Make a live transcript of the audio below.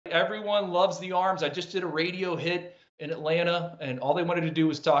Everyone loves the arms. I just did a radio hit in Atlanta, and all they wanted to do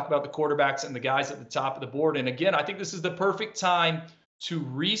was talk about the quarterbacks and the guys at the top of the board. And again, I think this is the perfect time to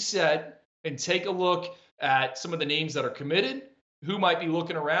reset and take a look at some of the names that are committed, who might be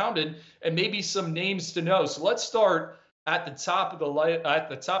looking around, and maybe some names to know. So let's start at the top of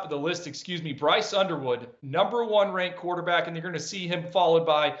the list. Excuse me, Bryce Underwood, #1 ranked quarterback, and you're going to see him followed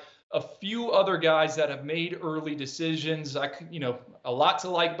by a few other guys that have made early decisions. A lot to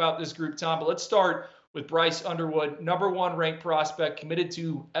like about this group, Tom. But let's start with Bryce Underwood, #1 ranked prospect, committed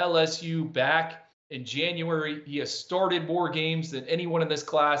to LSU back in January. He has started more games than anyone in this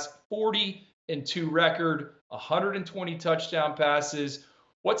class, 40-2 record, 120 touchdown passes.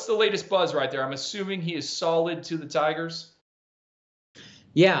 What's the latest buzz right there? I'm assuming he is solid to the Tigers.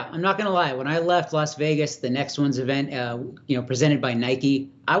 Yeah, I'm not going to lie. When I left Las Vegas, the Next One's event, presented by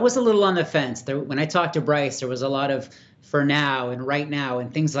Nike, I was a little on the fence. When I talked to Bryce, there was a lot of for now and right now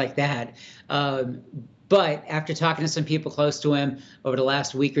and things like that. But after talking to some people close to him over the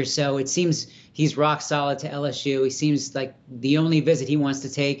last week or so, it seems he's rock solid to LSU. He seems like the only visit he wants to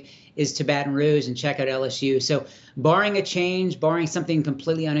take is to Baton Rouge and check out LSU. So barring a change, barring something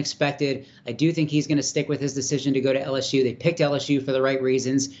completely unexpected, I do think he's going to stick with his decision to go to LSU. They picked LSU for the right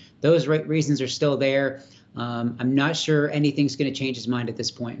reasons. Those right reasons are still there. I'm not sure anything's going to change his mind at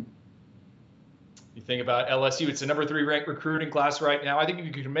this point. You think about LSU, it's the #3 ranked recruiting class right now. I think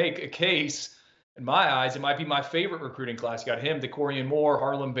you could make a case, in my eyes, it might be my favorite recruiting class. You got him, DeCorian Moore,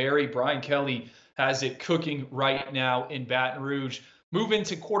 Harlem Berry, Brian Kelly has it cooking right now in Baton Rouge. Move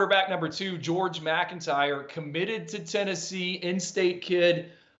into quarterback #2, George MacIntyre, committed to Tennessee, in-state kid.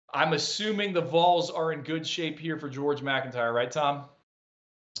 I'm assuming the Vols are in good shape here for George MacIntyre, right, Tom?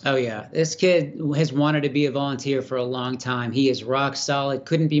 Oh, yeah. This kid has wanted to be a Volunteer for a long time. He is rock solid,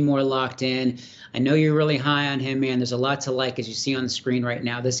 couldn't be more locked in. I know you're really high on him, man. There's a lot to like, as you see on the screen right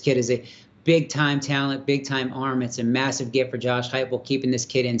now. This kid is a big-time talent, big-time arm. It's a massive gift for Josh Heupel, keeping this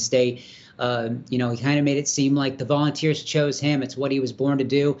kid in state. He kind of made it seem like the Volunteers chose him. It's what he was born to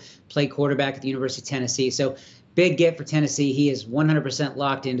do, play quarterback at the University of Tennessee. So big get for Tennessee. He is 100%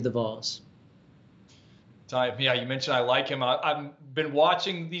 locked into the Vols. Yeah, you mentioned I like him. I've been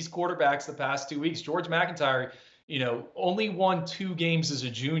watching these quarterbacks the past 2 weeks. George MacIntyre, only won 2 games as a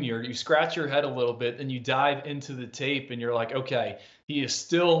junior. You scratch your head a little bit, and you dive into the tape, and you're like, okay, he is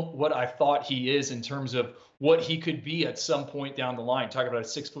still what I thought he is in terms of what he could be at some point down the line. Talking about a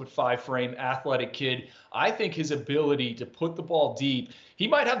 6'5" frame, athletic kid. I think his ability to put the ball deep, he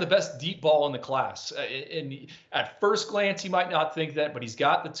might have the best deep ball in the class. And at first glance, he might not think that, but he's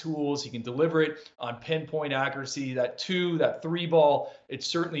got the tools. He can deliver it on pinpoint accuracy. That 2, that 3 ball, it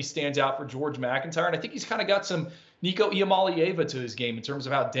certainly stands out for George MacIntyre. And I think he's kind of got some Nico Iamaleava to his game in terms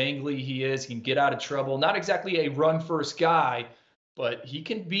of how dangly he is. He can get out of trouble. Not exactly a run-first guy, but he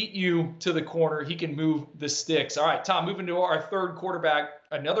can beat you to the corner. He can move the sticks. All right, Tom, moving to our third quarterback,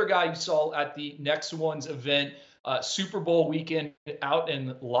 another guy you saw at the Next One's event, Super Bowl weekend out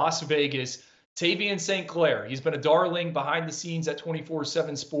in Las Vegas, Tavien St. Clair. He's been a darling behind the scenes at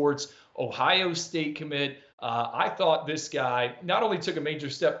 24/7 Sports, Ohio State commit. I thought this guy not only took a major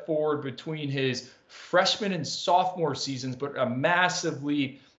step forward between his freshman and sophomore seasons, but a massive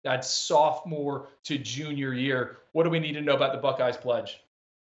leap that sophomore to junior year. What do we need to know about the Buckeyes pledge?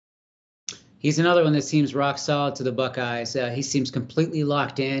 He's another one that seems rock solid to the Buckeyes. He seems completely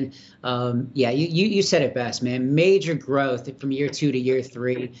locked in. You said it best, man. Major growth from year 2 to year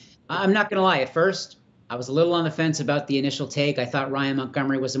 3. I'm not going to lie. At first, I was a little on the fence about the initial take. I thought Ryan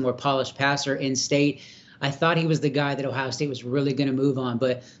Montgomery was a more polished passer in state. I thought he was the guy that Ohio State was really going to move on.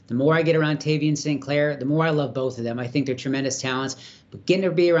 But the more I get around Tavien St. Clair, the more I love both of them. I think they're tremendous talents. But getting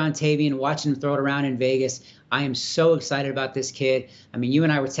to be around Tavien, watching him throw it around in Vegas, I am so excited about this kid. I mean, you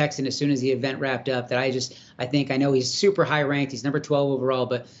and I were texting as soon as the event wrapped up that I know he's super high ranked. He's number 12 overall,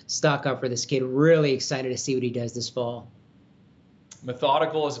 but stock up for this kid. Really excited to see what he does this fall.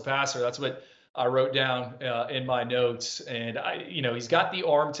 Methodical as a passer. That's what I wrote down in my notes. And he's got the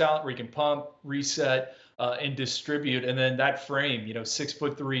arm talent where he can pump, reset, and distribute. And then that frame,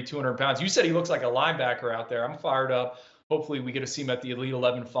 6'3", 200 pounds. You said he looks like a linebacker out there. I'm fired up. Hopefully we get to see him at the Elite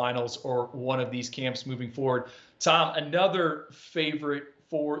 11 finals or one of these camps moving forward. Tom, another favorite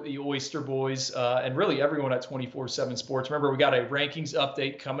for the Oyster Boys and really everyone at 24/7 Sports. Remember, we got a rankings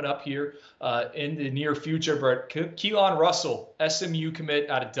update coming up here in the near future. But Keelon Russell, SMU commit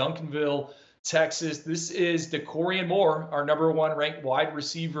out of Duncanville, Texas. This is DeCorian Moore, our #1 ranked wide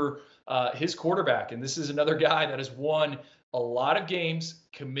receiver, his quarterback. And this is another guy that has won a lot of games,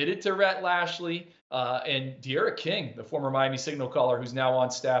 committed to Rhett Lashley, and De'Ara King, the former Miami signal caller who's now on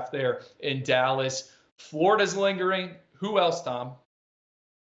staff there in Dallas. Florida's lingering. Who else, Tom?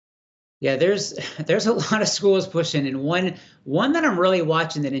 Yeah, there's a lot of schools pushing, and one that I'm really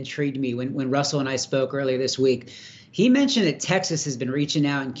watching that intrigued me when Russell and I spoke earlier this week. He mentioned that Texas has been reaching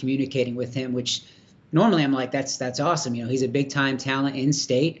out and communicating with him, which normally I'm like, that's awesome. You know, he's a big time talent in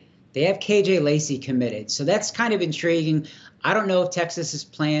state. They have KJ Lacey committed, so that's kind of intriguing. I don't know if Texas's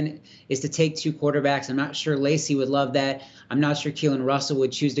plan is to take two quarterbacks. I'm not sure Lacey would love that. I'm not sure Keelon Russell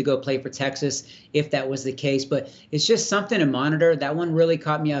would choose to go play for Texas if that was the case, but it's just something to monitor. That one really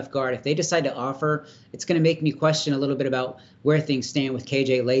caught me off guard. If they decide to offer, it's going to make me question a little bit about where things stand with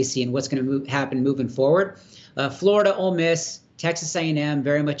KJ Lacey and what's going to happen moving forward. Florida, Ole Miss, Texas A&M,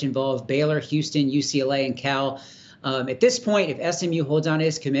 very much involved. Baylor, Houston, UCLA, and Cal. At this point, if SMU holds on to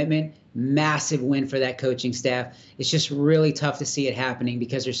his commitment, massive win for that coaching staff. It's just really tough to see it happening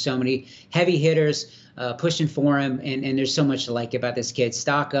because there's so many heavy hitters pushing for him, and there's so much to like about this kid.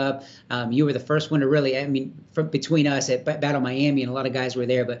 Stock up. You were the first one to really, I mean, between us at Battle Miami, and a lot of guys were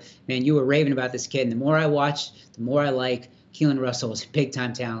there, but man, you were raving about this kid. And the more I watched, the more I like Keelon Russell is big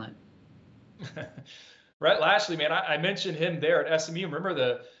time talent. Rhett Lashlee, man, I mentioned him there at SMU. Remember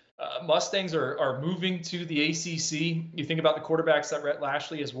the Mustangs are moving to the ACC. You think about the quarterbacks that Rhett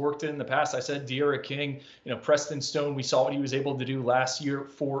Lashlee has worked in the past. I said De'Ara King, Preston Stone. We saw what he was able to do last year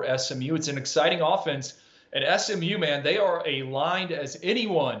for SMU. It's an exciting offense. And SMU, man, they are aligned as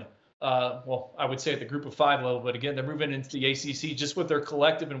anyone. Well, I would say at the group of five level, but again, they're moving into the ACC just with their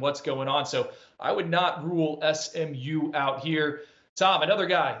collective and what's going on. So I would not rule SMU out here. Tom, another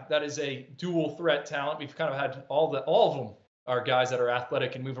guy that is a dual threat talent. We've kind of had all of them are guys that are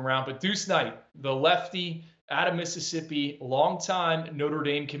athletic and move around. But Deuce Knight, the lefty out of Mississippi, longtime Notre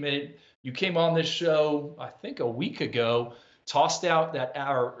Dame committed. You came on this show, I think a week ago, tossed out that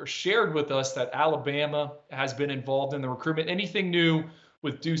or shared with us that Alabama has been involved in the recruitment. Anything new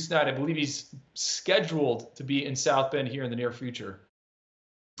with Deuce Knight? I believe he's scheduled to be in South Bend here in the near future.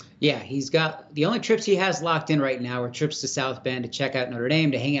 Yeah, he's got the only trips he has locked in right now are trips to South Bend to check out Notre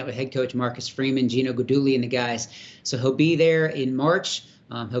Dame, to hang out with head coach Marcus Freeman, Gino Guidugli, and the guys. So he'll be there in March.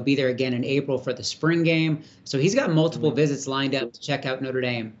 He'll be there again in April for the spring game. So he's got multiple visits lined up to check out Notre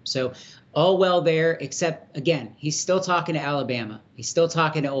Dame. So all well there, except, again, he's still talking to Alabama. He's still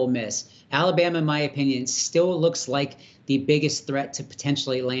talking to Ole Miss. Alabama, in my opinion, still looks like the biggest threat to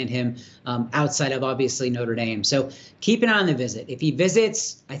potentially land him outside of, obviously, Notre Dame. So keep an eye on the visit. If he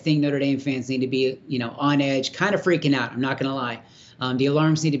visits, I think Notre Dame fans need to be, on edge, kind of freaking out. I'm not going to lie. The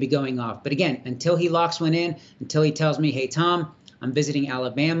alarms need to be going off. But again, until he locks one in, until he tells me, hey, Tom, I'm visiting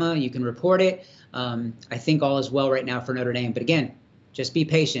Alabama, you can report it. I think all is well right now for Notre Dame. But again, just be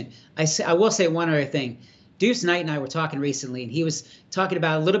patient. I will say one other thing. Deuce Knight and I were talking recently, and he was talking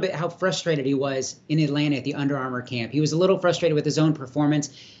about a little bit how frustrated he was in Atlanta at the Under Armour camp. He was a little frustrated with his own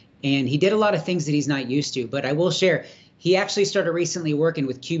performance, and he did a lot of things that he's not used to. But I will share, he actually started recently working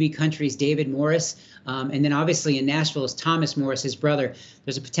with QB Country's David Morris, and then obviously in Nashville is Thomas Morris, his brother.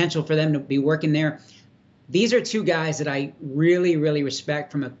 There's a potential for them to be working there. These are two guys that I really, really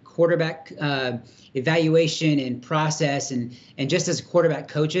respect from a quarterback evaluation and process and just as quarterback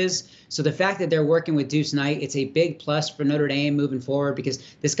coaches. So the fact that they're working with Deuce Knight, it's a big plus for Notre Dame moving forward because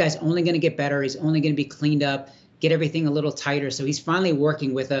this guy's only going to get better. He's only going to be cleaned up, get everything a little tighter. So he's finally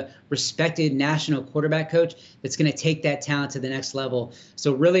working with a respected national quarterback coach that's going to take that talent to the next level.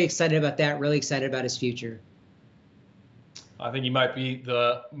 So really excited about that, really excited about his future. I think he might be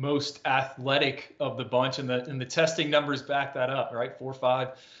the most athletic of the bunch, and the testing numbers back that up, right?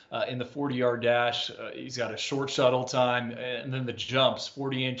 4.5 in the 40-yard dash. He's got a short shuttle time, and then the jumps,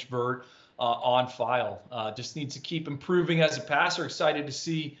 40-inch vert on file. Just needs to keep improving as a passer. Excited to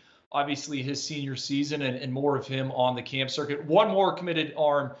see, obviously, his senior season and more of him on the camp circuit. One more committed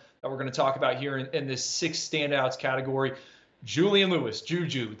arm that we're going to talk about here in this 6 standouts category. Julian Lewis,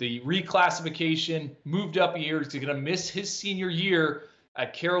 Juju, the reclassification, moved up a year. He's going to miss his senior year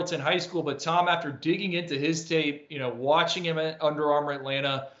at Carrollton High School. But Tom, after digging into his tape, watching him at Under Armour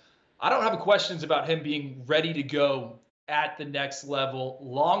Atlanta, I don't have questions about him being ready to go at the next level.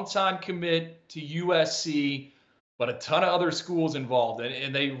 Longtime commit to USC, but a ton of other schools involved.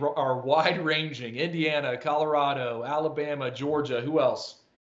 And they are wide-ranging. Indiana, Colorado, Alabama, Georgia. Who else?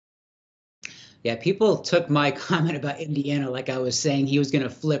 Yeah, people took my comment about Indiana like I was saying he was going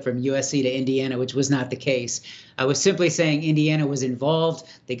to flip from USC to Indiana, which was not the case. I was simply saying Indiana was involved.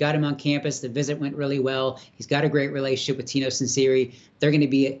 They got him on campus. The visit went really well. He's got a great relationship with Tino Sinceri. They're going to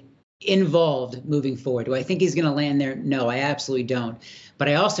be involved moving forward. Do I think he's going to land there? No, I absolutely don't. But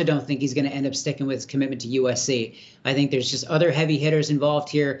I also don't think he's going to end up sticking with his commitment to USC. I think there's just other heavy hitters involved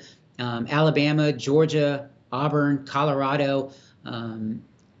here. Alabama, Georgia, Auburn, Colorado.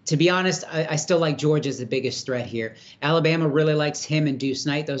 To be honest, I still like Georgia as the biggest threat here. Alabama really likes him and Deuce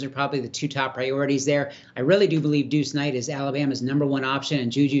Knight. Those are probably the two top priorities there. I really do believe Deuce Knight is Alabama's #1 option,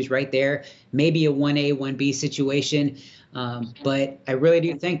 and Juju's right there. Maybe a 1A, 1B situation. But I really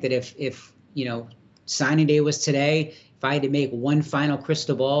do think that if signing day was today, if I had to make one final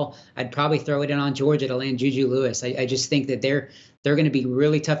crystal ball, I'd probably throw it in on Georgia to land Juju Lewis. I just think that they're going to be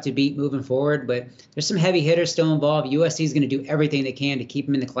really tough to beat moving forward, but there's some heavy hitters still involved. USC is going to do everything they can to keep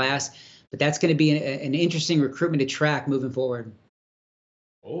them in the class, but that's going to be an interesting recruitment to track moving forward.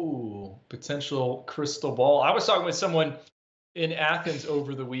 Oh, potential crystal ball. I was talking with someone in Athens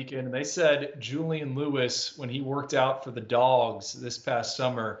over the weekend, and they said Julian Lewis, when he worked out for the Dogs this past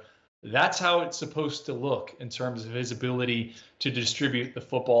summer, that's how it's supposed to look in terms of his ability to distribute the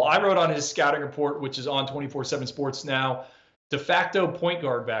football. I wrote on his scouting report, which is on 24/7 Sports now, de facto point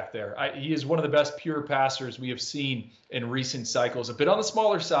guard back there. He is one of the best pure passers we have seen in recent cycles. A bit on the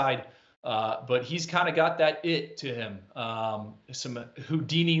smaller side, but he's kind of got that it to him. Some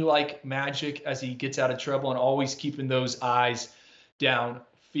Houdini-like magic as he gets out of trouble and always keeping those eyes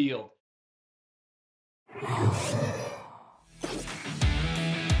downfield.